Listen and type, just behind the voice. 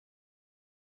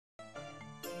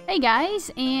Hey guys,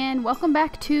 and welcome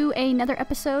back to another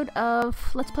episode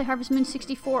of Let's Play Harvest Moon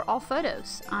 64 All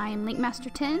Photos. I'm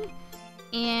Linkmaster10,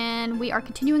 and we are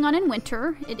continuing on in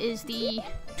winter. It is the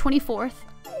 24th,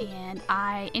 and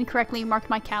I incorrectly marked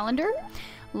my calendar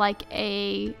like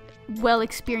a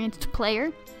well-experienced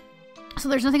player. So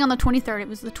there's nothing on the 23rd, it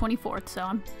was the 24th, so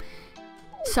I'm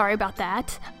sorry about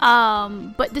that.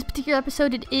 But this particular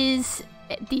episode, it is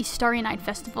the Starry Night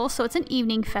Festival, so it's an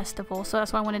evening festival, so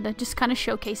that's why I wanted to just kind of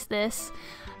showcase this.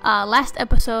 Last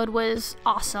episode was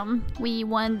awesome. We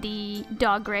won the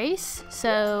dog race,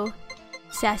 so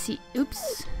Sassy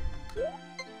is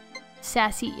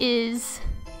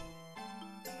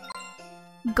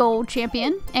gold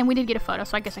champion, and we did get a photo,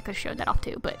 so I guess I could have showed that off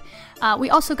too. But we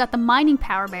also got the mining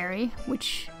power berry,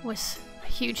 which was a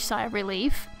huge sigh of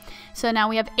relief. So now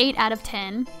we have 8 out of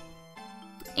 10.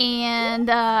 And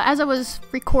as I was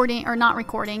recording, or not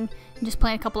recording, just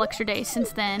playing a couple extra days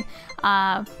since then,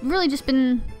 really just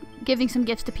been giving some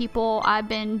gifts to people. I've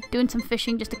been doing some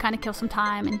fishing just to kind of kill some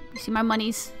time, and you see my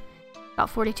money's about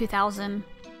 42,000.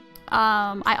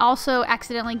 I also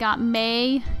accidentally got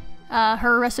May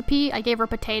her recipe. I gave her a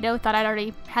potato, thought I'd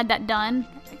already had that done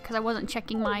because I wasn't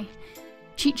checking my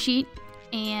cheat sheet,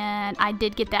 and I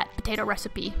did get that potato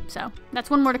recipe. So that's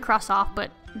one more to cross off,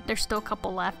 but there's still a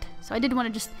couple left. So I did want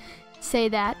to just say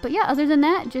that. But yeah, other than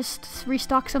that, just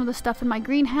restocked some of the stuff in my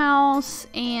greenhouse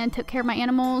and took care of my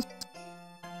animals.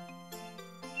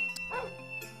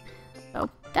 So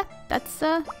that's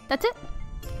it.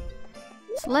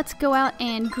 So let's go out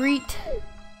and greet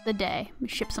the day. Let me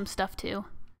ship some stuff too.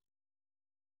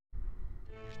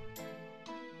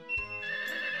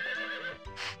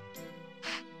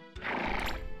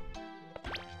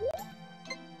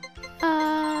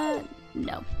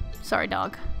 No. Sorry,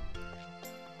 dog.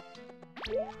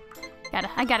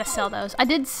 I gotta sell those. I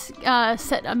did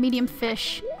set a medium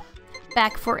fish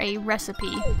back for a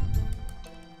recipe,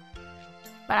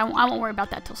 but I won't worry about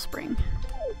that till spring.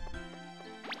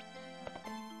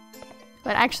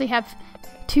 But I actually have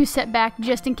 2 set back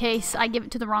just in case I give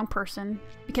it to the wrong person,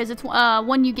 because it's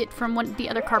one you get from the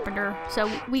other carpenter.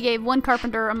 So we gave one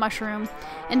carpenter a mushroom,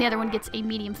 and the other one gets a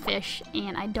medium fish,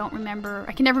 and I don't remember.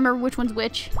 I can never remember which one's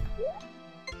which.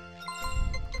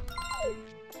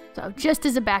 So just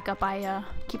as a backup, I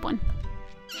keep one.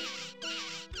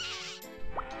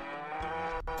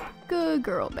 Good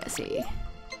girl, Bessie.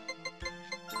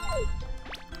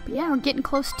 But yeah, we're getting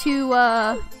close to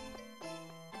the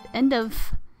end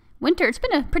of winter. It's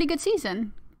been a pretty good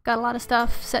season. Got a lot of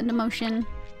stuff set into motion.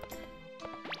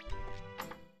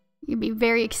 You'll be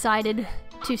very excited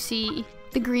to see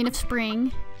the green of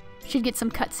spring. Should get some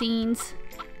cutscenes.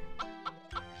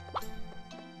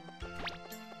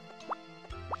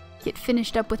 Get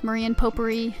finished up with Marie and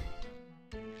Potpourri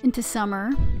into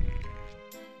summer.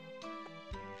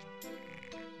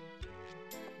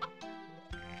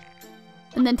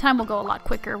 And then time will go a lot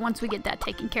quicker once we get that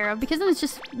taken care of, because then it's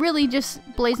just really just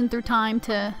blazing through time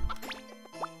to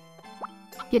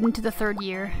get into the 3rd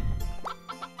year.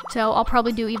 So I'll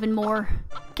probably do even more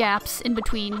gaps in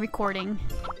between recording,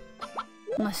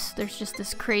 unless there's just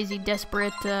this crazy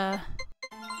desperate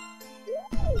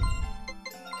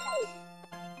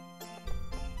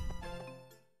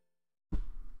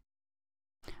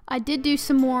I did do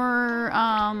some more,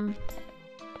 I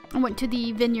went to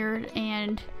the vineyard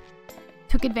and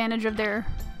took advantage of their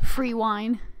free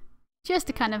wine, just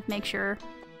to kind of make sure.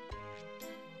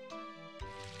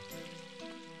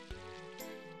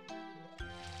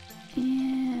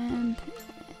 And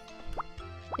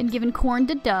been giving corn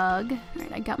to Doug.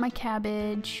 Alright, I got my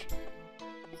cabbage.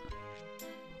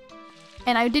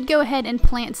 And I did go ahead and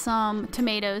plant some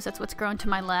tomatoes. That's what's growing to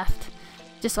my left,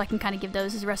 just so I can kind of give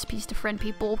those as recipes to friend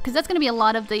people, because that's going to be a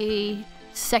lot of the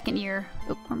 2nd year,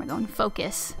 oh, where am I going,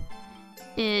 focus,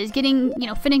 is getting, you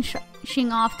know,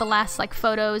 finishing off the last, like,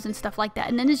 photos and stuff like that,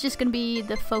 and then it's just going to be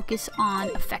the focus on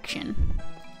affection,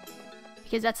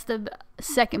 because that's the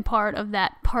second part of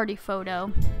that party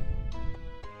photo.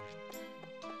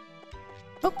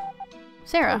 Oh,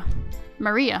 Sarah.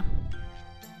 Maria.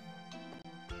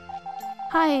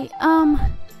 Hi,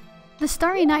 the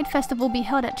Starry Night Festival will be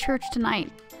held at church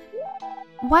tonight.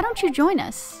 Why don't you join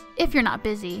us, if you're not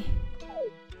busy?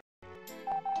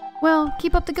 Well,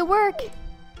 keep up the good work.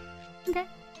 Okay.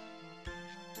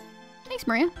 Thanks,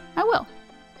 Maria. I will.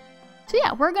 So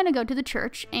yeah, we're gonna go to the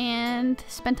church and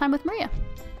spend time with Maria.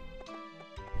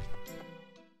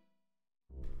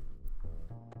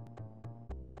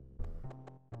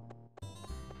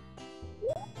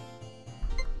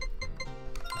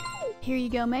 Here you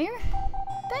go, Mayor.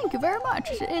 Thank you very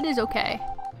much. It is okay.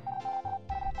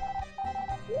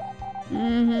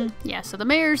 Yeah, so the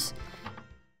mayor's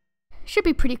Should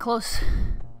be pretty close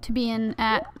to being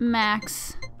at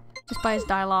max just by his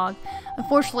dialogue.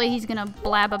 Unfortunately, he's gonna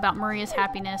blab about Maria's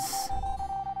happiness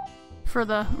for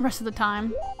the rest of the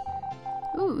time.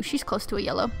 Ooh, she's close to a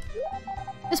yellow.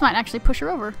 This might actually push her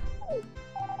over.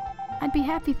 I'd be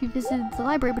happy if you visited the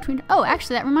library between... Oh,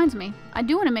 actually, that reminds me. I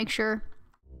do want to make sure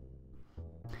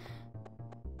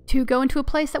to go into a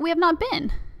place that we have not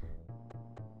been.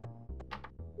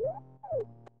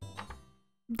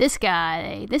 This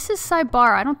guy. This is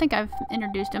Saibara. I don't think I've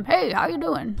introduced him. Hey, how you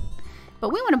doing? But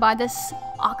we want to buy this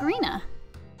ocarina.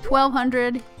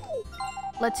 1,200.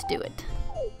 Let's do it.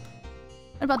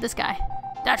 What about this guy?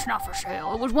 That's not for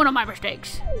sale. It was one of my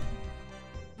mistakes.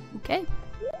 Okay.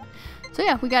 So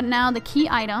yeah, we got now the key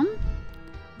item.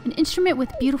 An instrument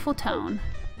with beautiful tone.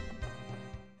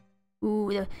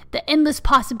 Ooh, the endless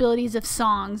possibilities of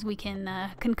songs we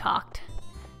can concoct.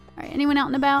 Alright, anyone out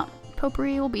and about?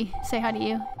 Potpourri will be say hi to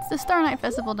you. It's the Star Night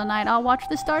Festival tonight. I'll watch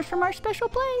the stars from our special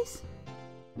place.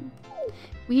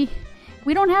 We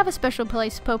don't have a special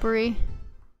place, Potpourri.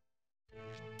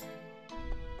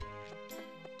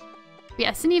 Yeah,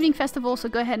 it's an evening festival, so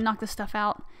go ahead and knock this stuff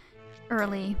out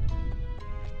early.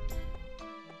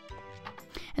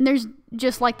 And there's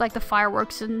just like the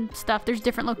fireworks and stuff, there's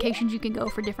different locations you can go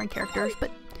for different characters,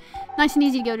 but nice and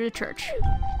easy to go to the church.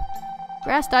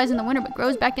 Grass dies in the winter but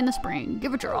grows back in the spring.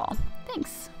 Give it your all.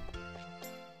 Thanks.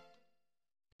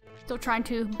 Still trying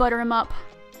to butter him up.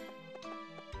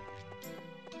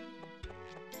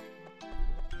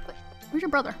 Where's your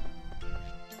brother?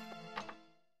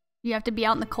 You have to be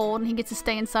out in the cold and he gets to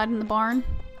stay inside in the barn?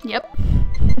 Yep.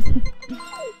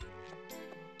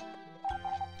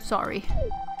 Sorry.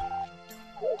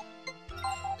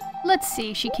 Let's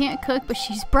see, she can't cook, but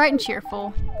she's bright and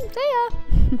cheerful. See ya!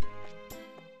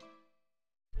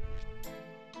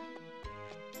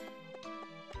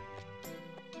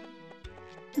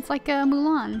 It's like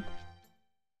Mulan.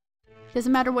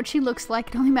 Doesn't matter what she looks like,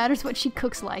 it only matters what she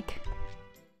cooks like.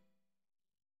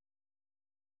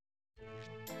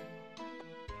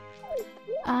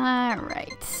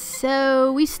 Alright,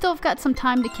 so we still have got some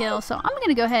time to kill, so I'm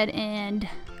gonna go ahead and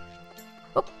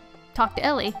talk to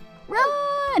Ellie.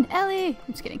 Run, Ellie!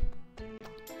 I'm just kidding.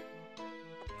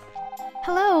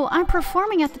 Hello, I'm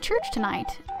performing at the church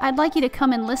tonight. I'd like you to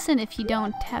come and listen if you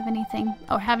don't have anything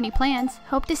or have any plans.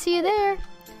 Hope to see you there.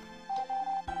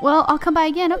 Well, I'll come by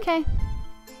again, okay.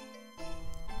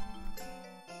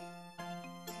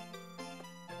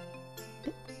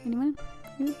 Anyone?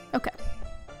 Okay.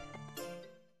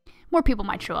 More people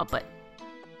might show up, but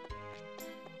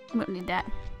we don't need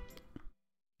that.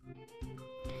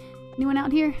 Anyone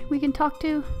out here we can talk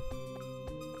to?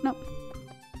 Nope.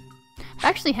 I've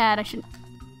actually had,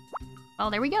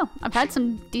 well, there we go. I've had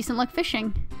some decent luck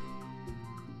fishing.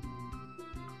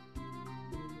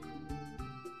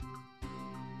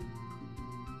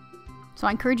 So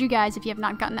I encourage you guys, if you have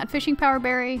not gotten that fishing power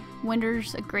berry,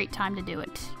 winter's a great time to do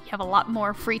it. You have a lot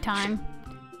more free time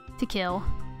to kill.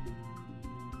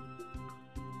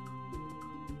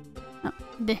 Oh,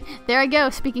 there I go,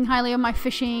 speaking highly of my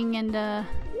fishing and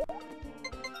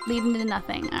leading to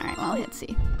nothing. Alright, well, let's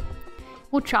see.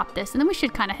 We'll chop this, and then we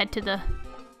should kind of head to the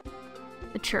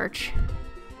church.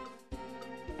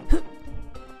 That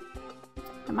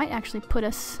might actually put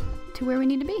us to where we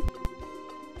need to be.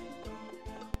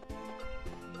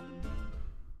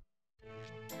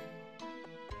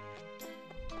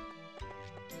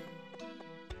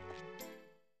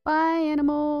 Bye,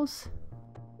 animals.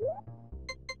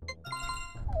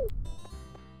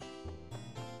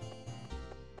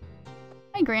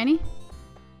 Hi, Granny.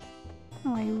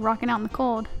 Oh, are you rocking out in the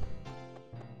cold?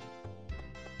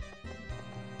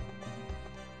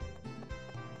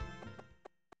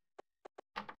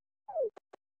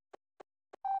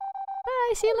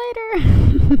 Bye, see you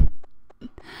later.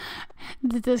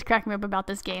 This does crack me up about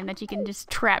this game, that you can just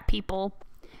trap people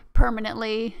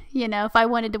permanently. You know, if I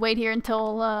wanted to wait here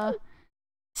until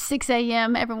 6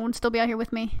 a.m., everyone would still be out here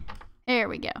with me. There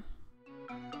we go.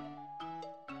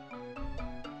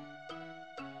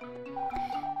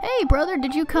 Hey, brother,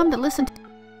 did you come to listen to...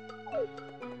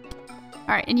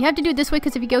 Alright, and you have to do it this way,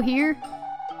 because if you go here,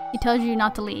 he tells you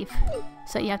not to leave.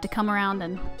 So you have to come around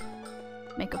and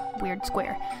make a weird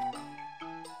square.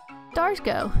 Stars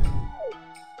go.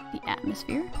 The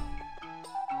atmosphere.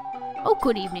 Oh,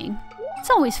 good evening. It's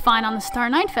always fine on the Star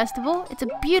Night Festival. It's a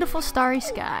beautiful starry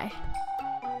sky.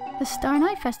 The Star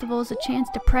Night Festival is a chance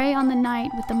to pray on the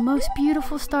night with the most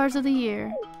beautiful stars of the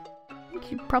year. You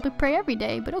should probably pray every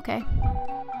day, but okay.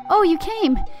 Oh, you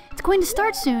came! It's going to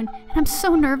start soon, and I'm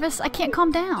so nervous I can't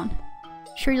calm down.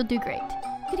 Sure, you'll do great.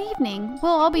 Good evening.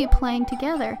 We'll all be playing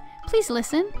together. Please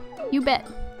listen. You bet.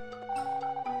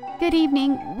 Good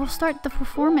evening. We'll start the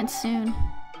performance soon.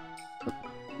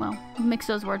 Well, mix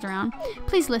those words around.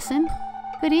 Please listen.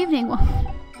 Good evening.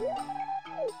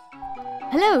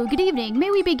 Hello, good evening. May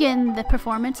we begin the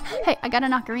performance? Hey, I got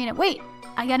an ocarina. Wait,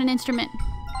 I got an instrument.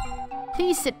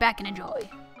 Please sit back and enjoy.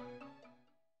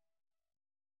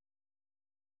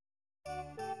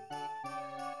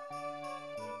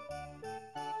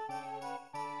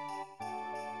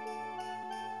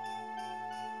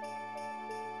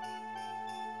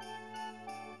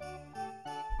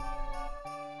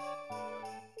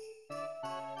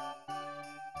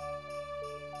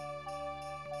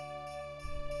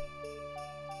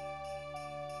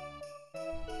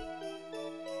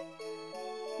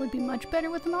 Would be much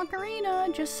better with an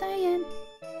ocarina, just saying.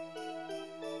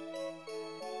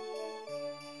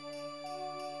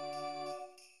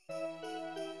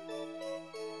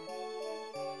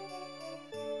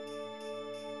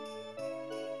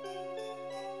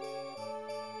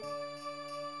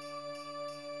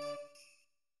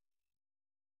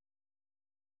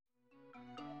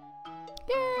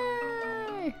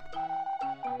 Yay!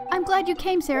 I'm glad you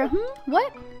came, Sarah.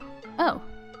 What? Oh.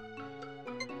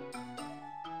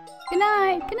 Good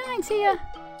night. Good night. See ya.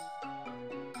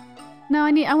 No,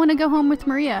 I want to go home with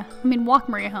Maria. I mean, walk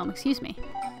Maria home. Excuse me.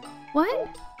 What?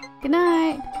 Good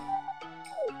night.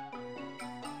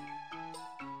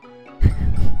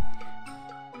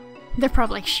 They're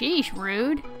probably like, sheesh,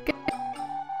 rude.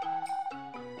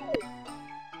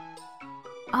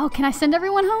 Oh, can I send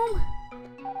everyone home?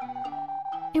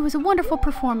 It was a wonderful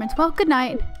performance. Well, good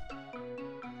night.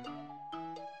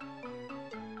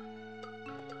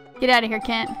 Get out of here,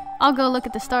 Kent. I'll go look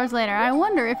at the stars later. I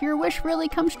wonder if your wish really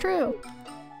comes true.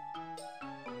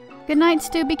 Good night,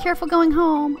 Stu. Be careful going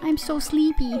home. I'm so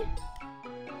sleepy.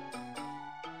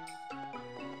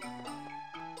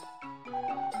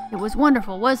 It was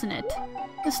wonderful, wasn't it?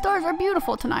 The stars are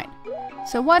beautiful tonight.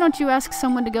 So why don't you ask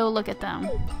someone to go look at them?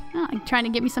 Oh, you're trying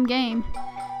to get me some game.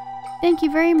 Thank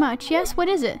you very much. Yes, what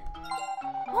is it?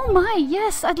 Oh my,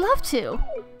 yes, I'd love to.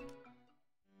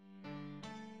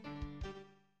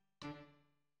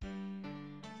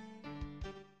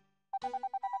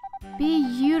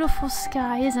 Beautiful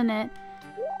sky, isn't it?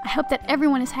 I hope that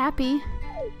everyone is happy.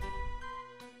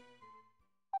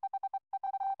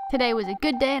 Today was a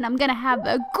good day and I'm gonna have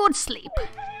a good sleep.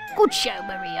 Good show,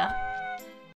 Maria.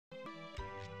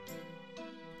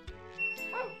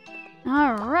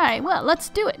 Alright, well, let's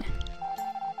do it.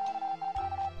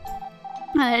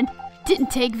 It didn't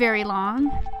take very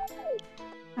long.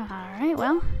 Alright,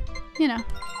 well, you know.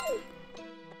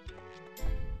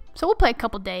 So we'll play a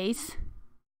couple days.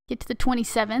 Get to the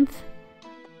 27th.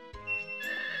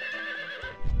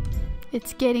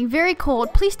 It's getting very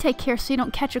cold. Please take care so you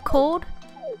don't catch a cold.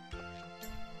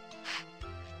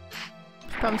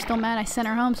 She's probably still mad I sent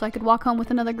her home so I could walk home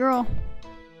with another girl.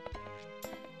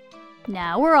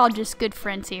 Nah, we're all just good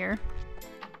friends here.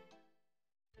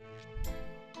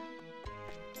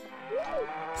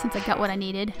 Since I got what I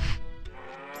needed.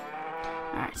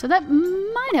 Alright, so that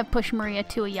might have pushed Maria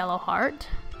to a yellow heart.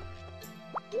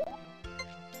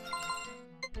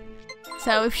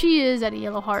 So if she is at a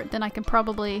yellow heart, then I can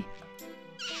probably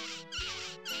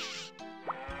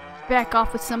back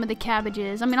off with some of the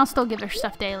cabbages. I mean, I'll still give her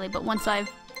stuff daily, but once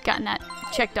I've gotten that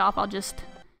checked off, I'll just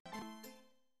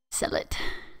sell it.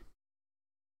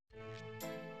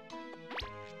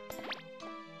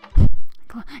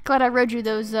 Glad I rode you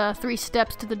those 3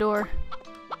 steps to the door.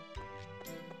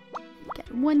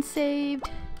 Got 1 saved.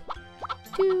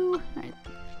 2. All right.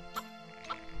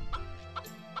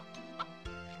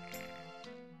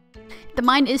 The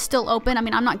mine is still open. I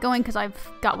mean, I'm not going because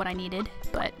I've got what I needed,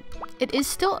 but it is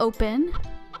still open.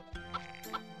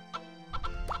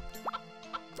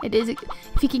 It is.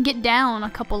 If you can get down a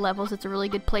couple levels, it's a really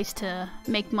good place to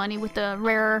make money with the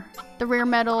rare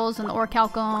metals and the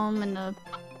orichalcum and the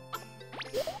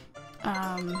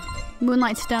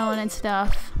moonlight stone and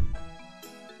stuff.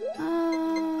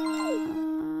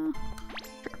 Sure.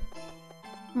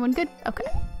 Everyone good? Okay.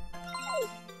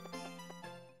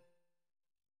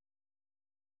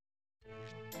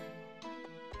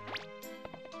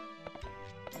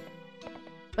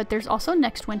 But there's also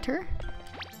next winter,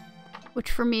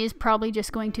 which for me is probably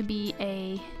just going to be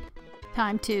a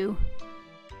time to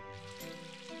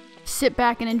sit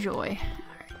back and enjoy.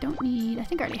 Alright, don't need... I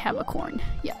think I already have a corn.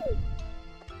 Yeah.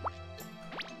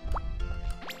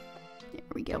 There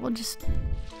we go. We'll just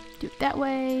do it that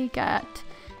way. Got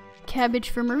cabbage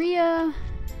for Maria.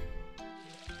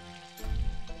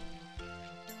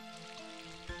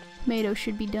 Tomato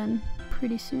should be done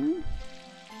pretty soon.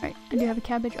 Alright, I do have a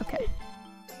cabbage. Okay.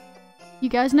 You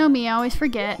guys know me, I always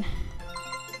forget.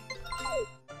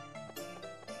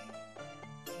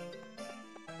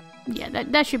 Yeah,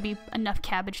 that should be enough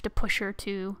cabbage to push her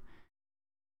to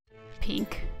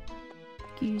pink.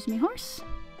 Excuse me, horse.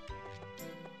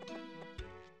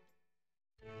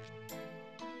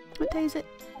 What day is it?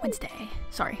 Wednesday.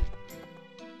 Sorry.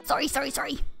 Sorry.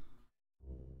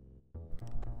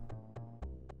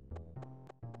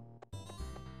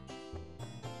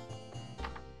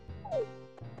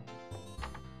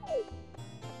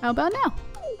 How about now?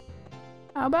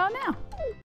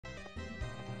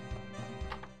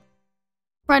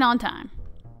 Right on time.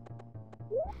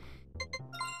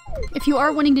 If you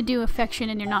are wanting to do affection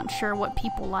and you're not sure what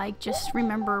people like, just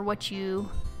remember what you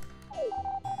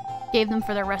gave them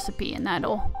for their recipe, and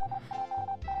that'll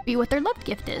be what their love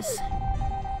gift is.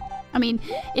 I mean,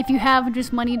 if you have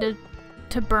just money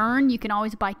to burn, you can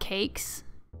always buy cakes.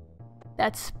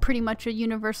 That's pretty much a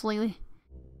universally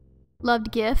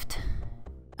loved gift.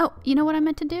 Oh, you know what I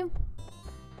meant to do?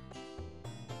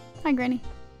 Hi, Granny.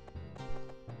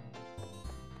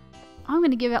 I'm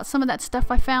gonna give out some of that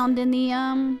stuff I found in the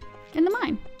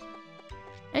mine.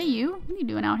 Hey, you. What are you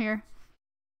doing out here?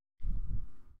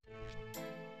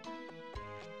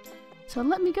 So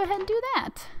let me go ahead and do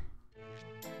that.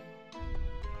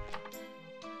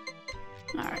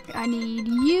 Alright, I need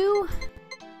you.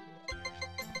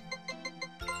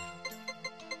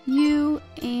 You,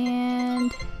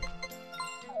 and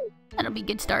that'll be a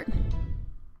good start.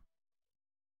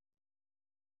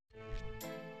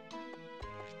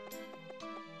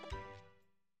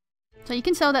 So you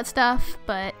can sell that stuff,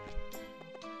 but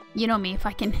you know me, if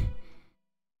I can...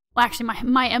 Well, actually,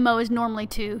 my MO is normally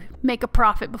to make a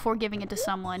profit before giving it to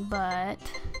someone, but...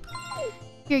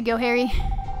 Here you go, Harry.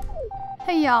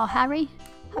 Hey, y'all, Harry.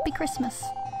 Happy Christmas.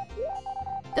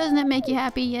 Doesn't it make you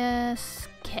happy? Yes.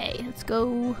 Okay, let's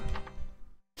go.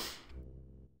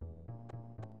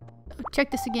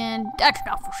 Check this again. That's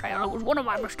not for sale. It was one of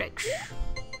my mistakes.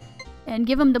 And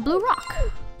give him the blue rock.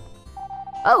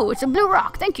 Oh, it's a blue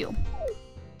rock. Thank you.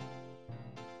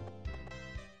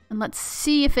 And let's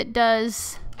see if it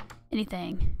does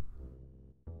anything.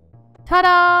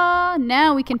 Ta-da!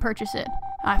 Now we can purchase it.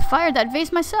 I fired that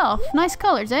vase myself. Nice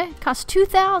colors, eh? Cost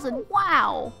 2,000.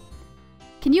 Wow!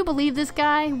 Can you believe this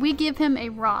guy? We give him a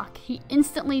rock. He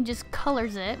instantly just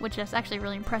colors it, which is actually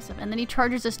really impressive. And then he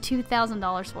charges us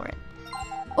 $2,000 for it.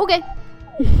 Okay.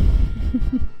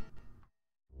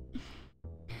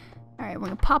 Alright, we're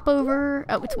gonna pop over.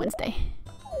 Oh, it's Wednesday.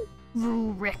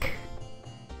 Rick.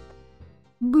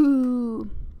 Boo.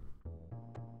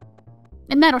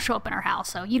 And that'll show up in our house,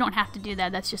 so you don't have to do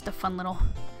that. That's just a fun little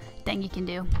thing you can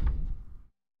do.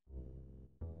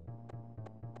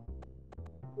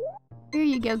 Here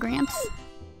you go, Gramps.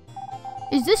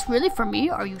 Is this really for me?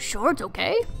 Are you sure it's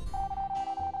okay?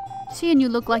 Seeing you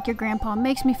look like your grandpa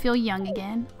makes me feel young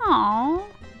again. Aww.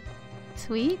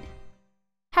 Sweet.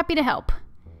 Happy to help.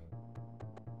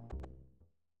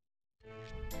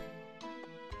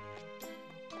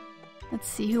 Let's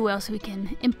see who else we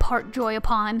can impart joy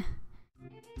upon.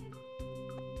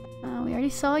 We already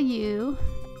saw you.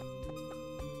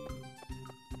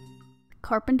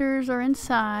 Carpenters are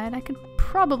inside. I could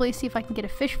probably see if I can get a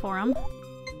fish for them.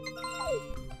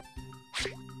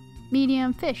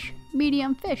 Medium fish.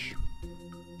 Medium fish.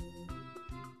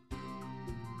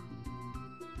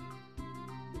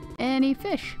 Any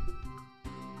fish?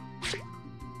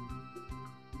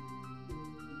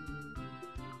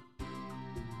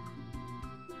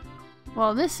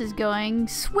 Well, this is going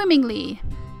swimmingly.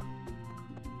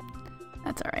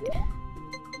 That's alright.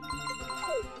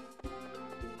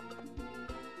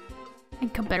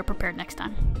 And come better prepared next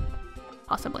time.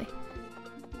 Possibly.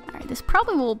 Alright, this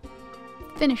probably will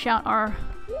finish out our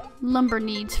lumber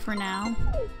needs for now.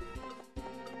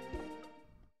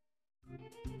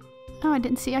 Oh, I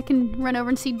didn't see. I can run over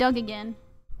and see Doug again.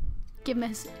 Give him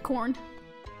his corn.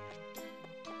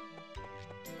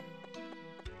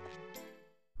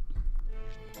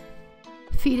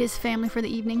 Feed his family for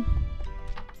the evening.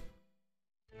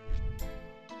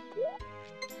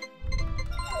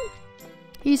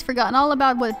 He's forgotten all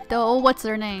about what's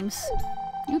their names.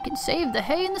 You can save the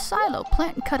hay in the silo.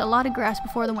 Plant and cut a lot of grass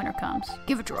before the winter comes.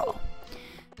 Give it your all.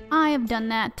 I have done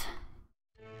that.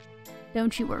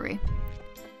 Don't you worry.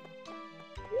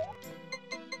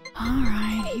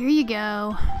 Alright, here you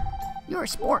go. You're a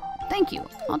sport. Thank you.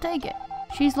 I'll take it.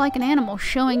 She's like an animal,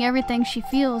 showing everything she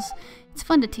feels. It's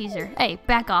fun to tease her. Hey,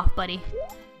 back off, buddy.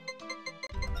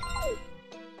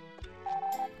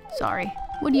 Sorry.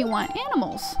 What do you want?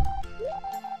 Animals.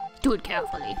 Do it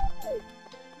carefully.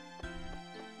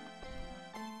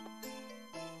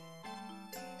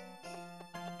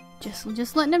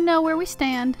 Just letting him know where we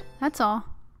stand. That's all.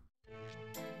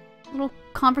 A little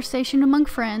conversation among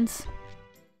friends.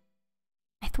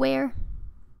 I Where?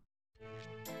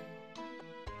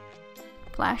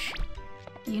 Flash,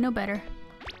 you know better.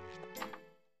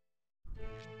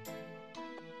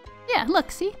 Yeah, look,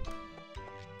 see?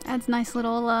 Adds a nice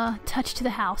little touch to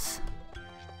the house.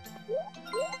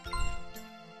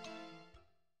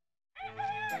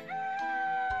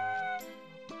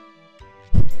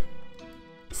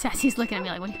 Sassy's looking at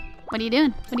me like, what are you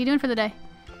doing? What are you doing for the day?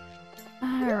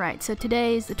 Alright, so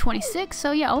today is the 26th,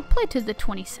 so yeah, I'll play to the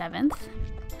 27th.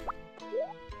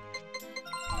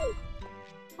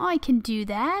 I can do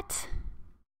that.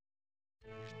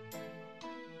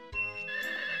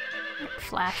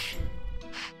 Flash.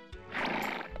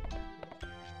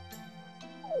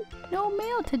 No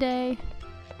mail today.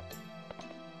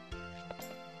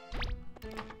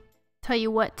 Tell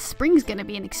you what, spring's gonna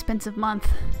be an expensive month.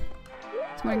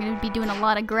 So we're gonna be doing a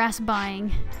lot of grass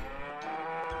buying.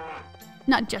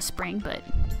 Not just spring, but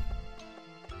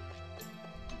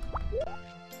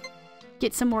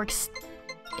get some more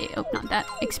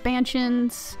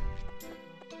expansions.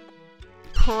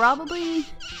 Probably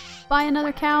buy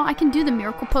another cow. I can do the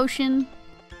miracle potion,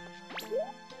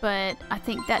 but I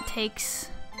think that takes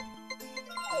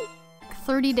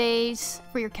 30 days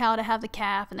for your cow to have the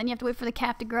calf, and then you have to wait for the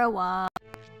calf to grow up.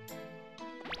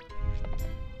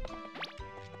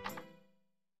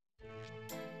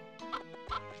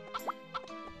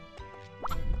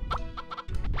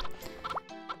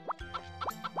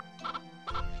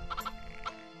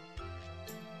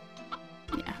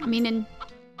 Yeah, I mean,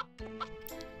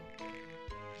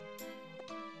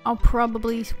 I'll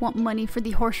probably want money for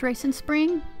the horse race in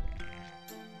spring,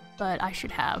 but I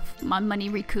should have my money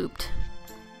recouped.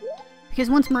 Because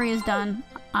once Maria's done,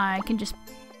 I can just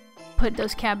put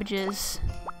those cabbages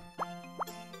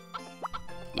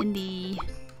in the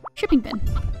shipping bin.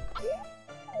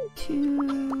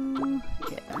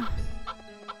 Yeah.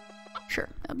 Sure,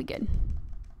 that'll be good.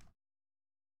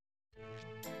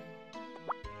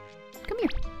 Come here.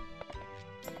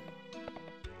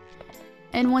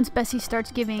 And once Bessie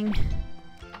starts giving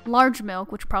large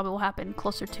milk, which probably will happen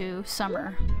closer to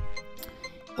summer,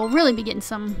 we'll really be getting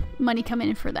some money coming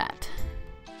in for that.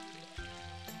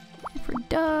 And for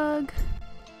Doug.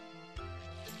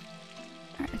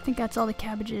 Alright, I think that's all the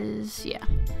cabbages. Yeah.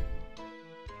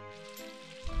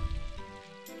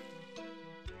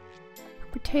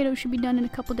 Potatoes should be done in a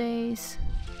couple days.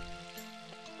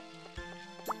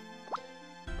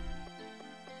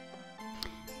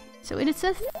 So it is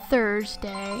a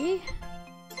Thursday.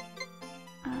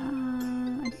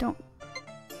 I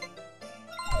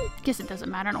guess it doesn't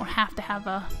matter. I don't have to have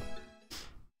a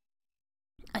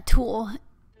tool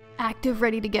active,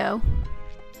 ready to go.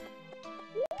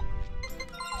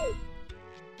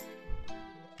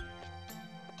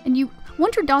 And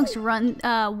once your dogs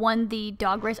won the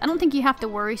dog race, I don't think you have to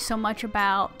worry so much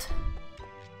about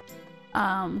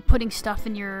putting stuff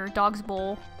in your dog's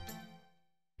bowl.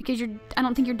 Because I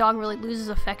don't think your dog really loses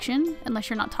affection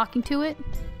unless you're not talking to it.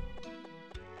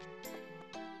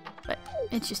 But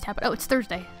it's just happened. Oh, it's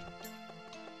Thursday.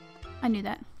 I knew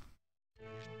that.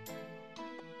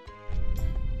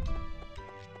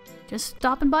 Just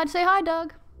stopping by to say hi,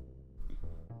 Doug.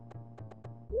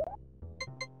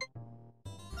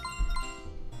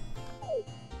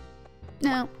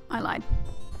 No, I lied.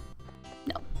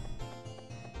 No.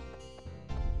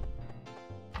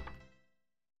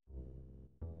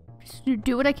 Just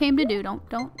do what I came to do.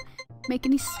 Don't make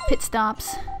any pit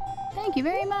stops. Thank you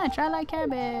very much. I like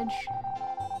cabbage.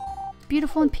 It's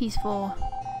beautiful and peaceful.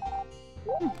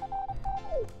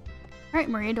 Alright,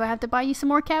 Maria, do I have to buy you some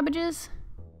more cabbages?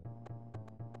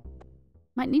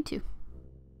 Might need to.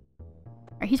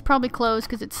 Alright, he's probably closed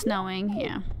because it's snowing.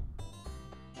 Yeah.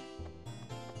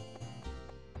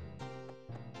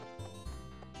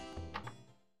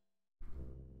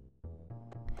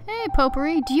 Hey,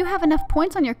 Potpourri, do you have enough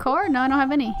points on your card? No, I don't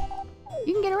have any.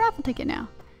 You can get a raffle ticket now.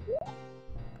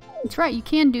 That's right, you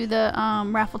can do the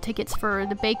raffle tickets for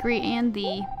the bakery and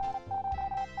the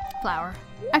flour.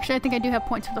 Actually, I think I do have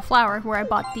points for the flour where I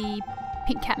bought the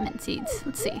pink catmint seeds.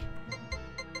 Let's see.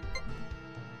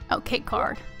 Oh, cake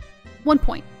card. 1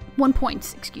 point. 1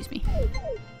 point, excuse me.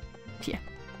 Yeah.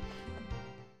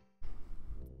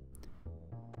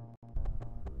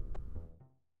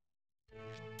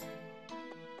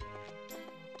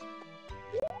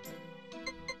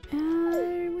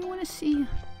 We want to see.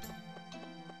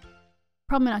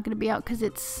 Probably not going to be out because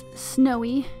it's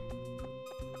snowy.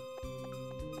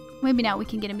 Maybe now we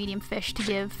can get a medium fish to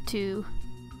give to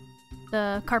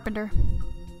the carpenter.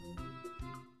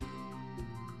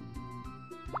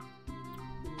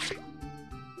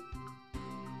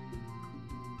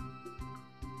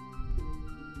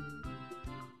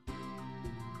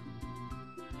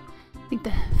 think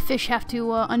the fish have to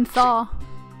unthaw.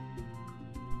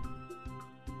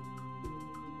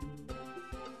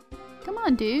 Come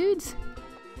on, dudes.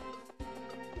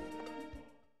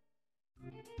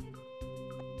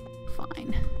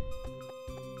 Fine.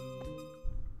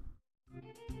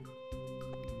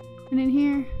 And in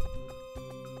here.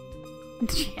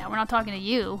 Yeah, we're not talking to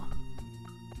you.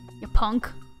 You punk.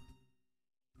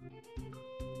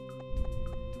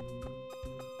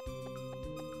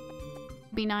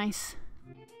 Be nice.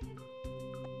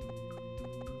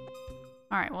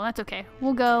 Alright, well that's okay.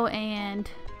 We'll go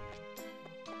and...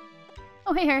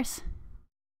 Oh, hey Harris.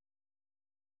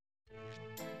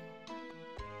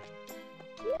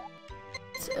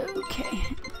 It's okay.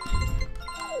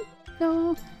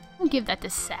 No, we'll give that to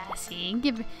Sassy.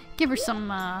 Give her some,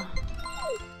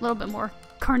 little bit more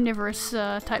carnivorous,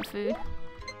 type food.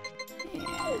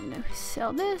 And we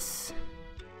sell this.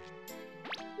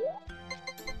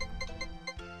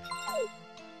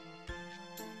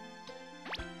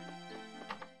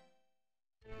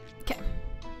 Okay.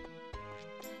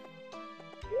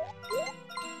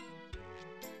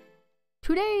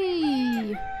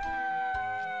 Today!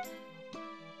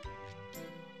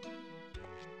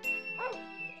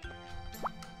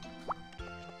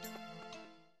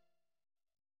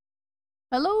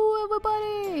 Hello,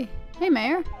 everybody! Hey,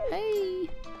 Mayor. Hey!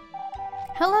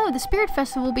 Hello, the Spirit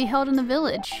Festival will be held in the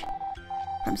village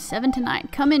from 7 to 9.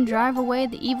 Come and drive away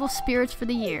the evil spirits for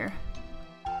the year.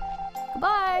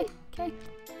 Goodbye! Okay.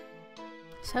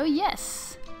 So,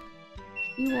 yes.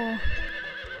 We will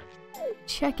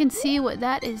check and see what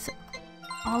that is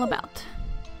all about.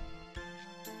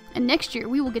 And next year,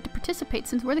 we will get to participate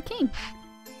since we're the king.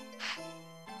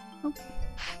 Oh,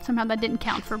 somehow that didn't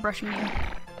count for brushing you.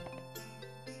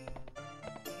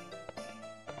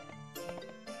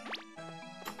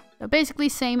 So basically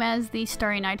same as the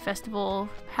Starry Night Festival.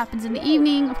 Happens in the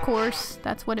evening, of course.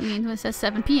 That's what it means when it says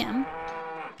 7 p.m.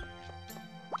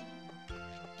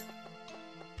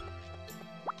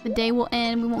 The day will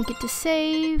end, we won't get to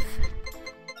save.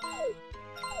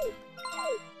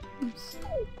 Oops.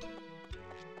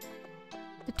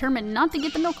 Determined not to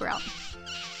get the milk route.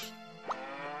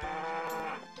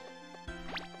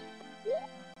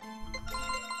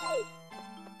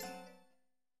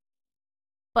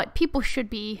 But people should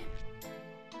be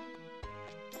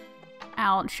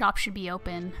out, shops should be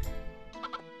open.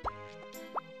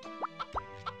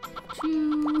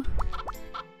 Choo.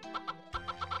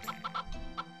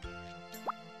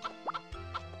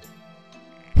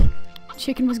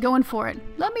 Chicken was going for it.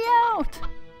 Let me out!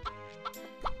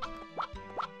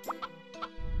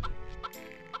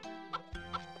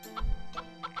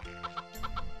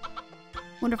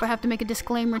 Wonder if I have to make a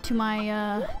disclaimer to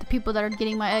my, the people that are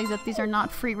getting my eggs that these are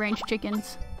not free-range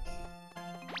chickens.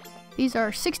 These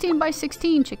are 16 by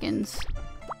 16 chickens.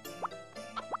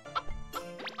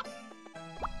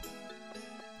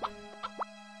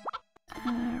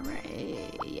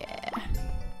 Alright, yeah.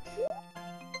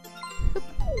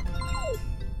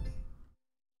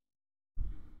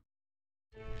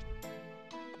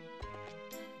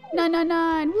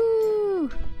 999,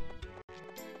 woo!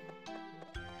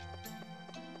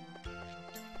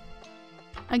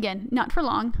 Again, not for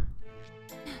long.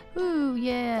 Ooh,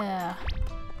 yeah.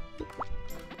 I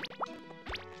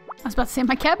was about to say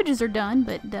my cabbages are done,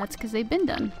 but that's because they've been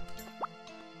done.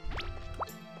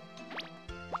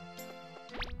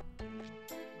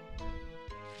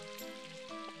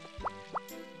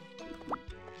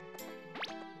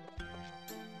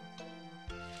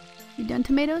 You done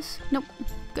tomatoes? Nope.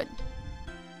 Good.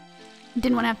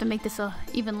 Didn't want to have to make this a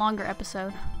even longer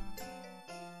episode.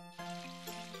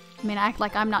 I mean, I act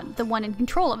like I'm not the one in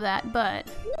control of that, but...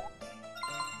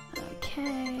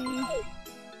 Okay...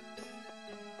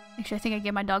 Actually, I think I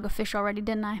gave my dog a fish already,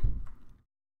 didn't I?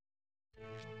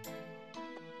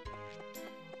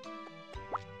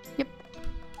 Yep.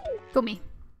 Go me.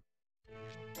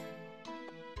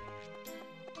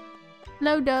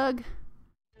 Hello, Doug.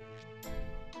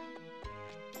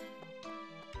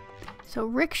 So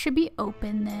Rick should be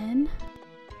open then.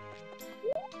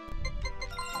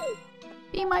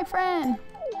 Be my friend.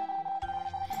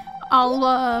 I'll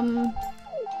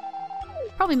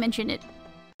probably mention it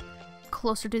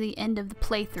closer to the end of the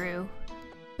playthrough,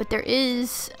 but there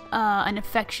is an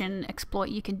affection exploit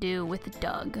you can do with the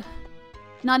Doug.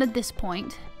 Not at this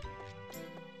point,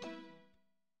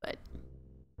 but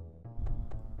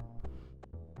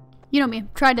you know me.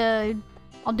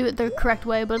 I'll do it the correct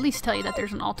way, but at least tell you that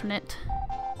there's an alternate.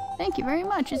 Thank you very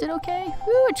much. Is it okay?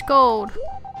 Ooh, it's gold.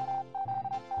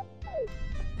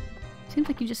 Seems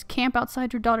like you just camp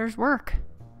outside your daughter's work.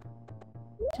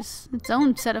 Just its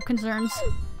own set of concerns.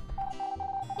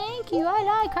 Thank Thank you, I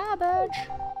like cabbage.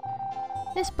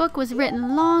 This book was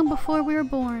written long before we were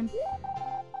born.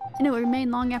 And it will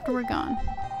remain long after we're gone.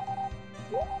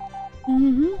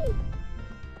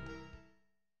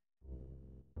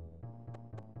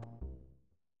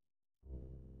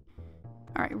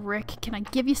 Alright, Rick, can I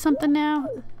give you something now?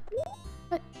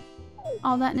 What?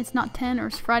 All that and it's not 10, or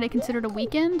is Friday considered a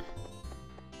weekend?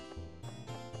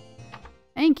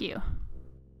 Thank you.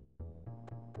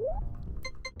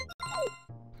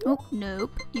 Oh,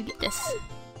 nope. You get this.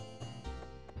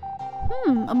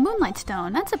 A moonlight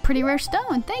stone. That's a pretty rare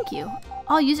stone. Thank you.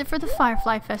 I'll use it for the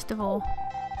Firefly Festival.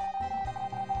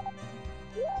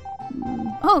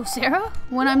 Oh, Sarah?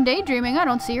 When I'm daydreaming, I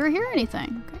don't see or hear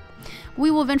anything. Okay. We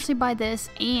will eventually buy this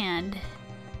and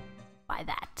buy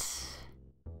that.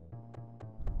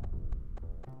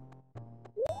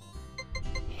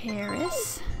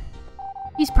 Harris.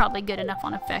 He's probably good enough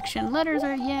on affection. Letters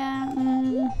are, yeah.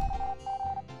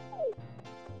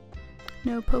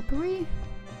 No potpourri.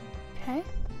 Okay.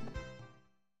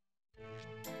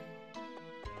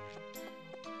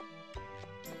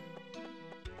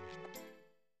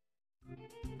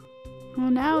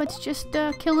 Well, now it's just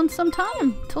killing some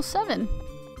time till 7.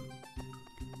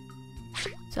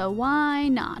 So why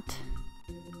not?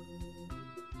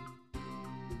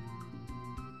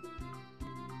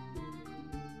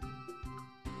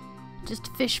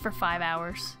 Just fish for 5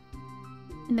 hours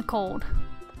in the cold.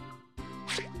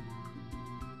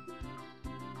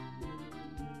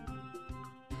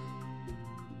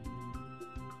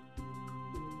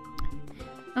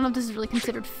 I don't know if this is really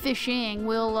considered fishing.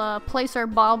 We'll place our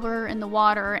bobber in the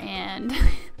water and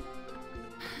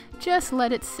just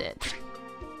let it sit.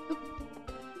 Oop.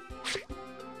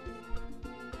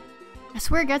 I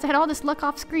swear, guys, I had all this luck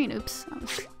off screen. Oops,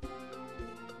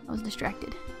 I was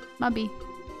distracted. My bee.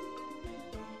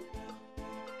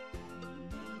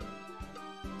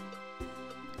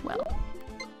 Well,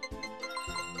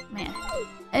 man,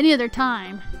 any other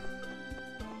time,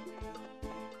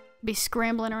 be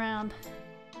scrambling around.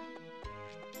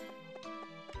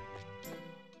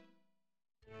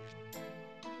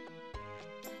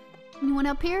 Anyone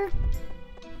up here?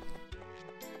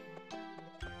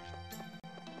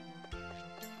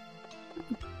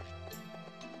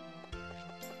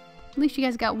 At least you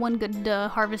guys got one good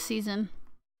harvest season.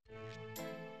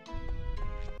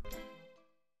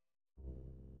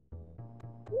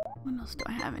 What else do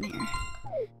I have in here?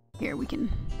 Here, we can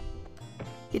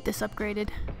get this upgraded.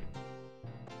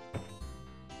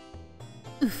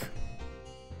 Oof.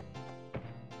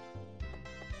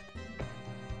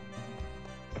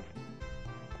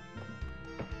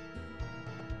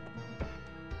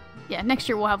 Yeah, next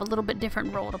year we'll have a little bit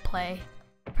different role to play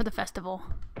for the festival.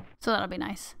 So that'll be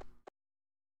nice.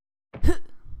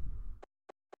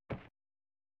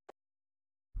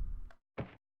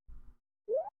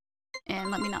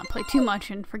 And let me not play too much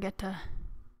and forget to...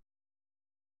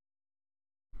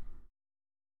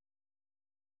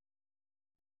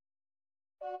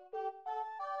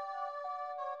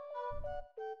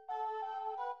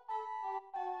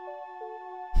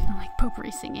 I like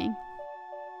potpourri singing.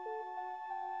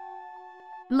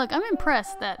 And look, I'm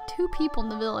impressed that 2 people in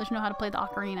the village know how to play the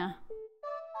ocarina.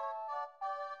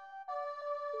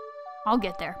 I'll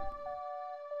get there.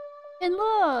 And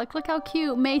look how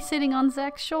cute, May sitting on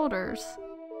Zach's shoulders.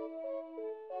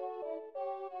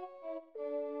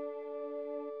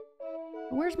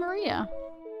 Where's Maria?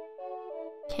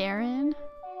 Karen?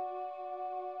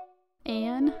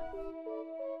 Anne?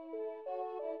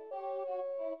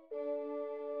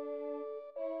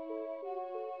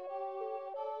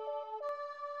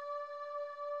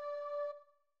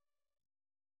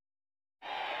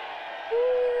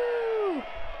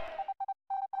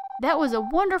 That was a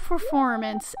wonderful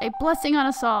performance, a blessing on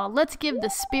us all. Let's give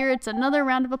the spirits another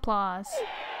round of applause.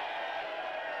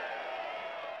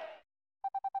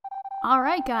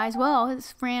 Alright guys, well,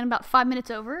 this ran about 5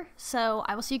 minutes over, so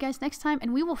I will see you guys next time,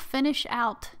 and we will finish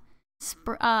out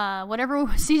whatever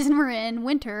season we're in,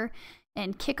 winter,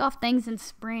 and kick off things in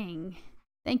spring.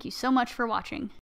 Thank you so much for watching.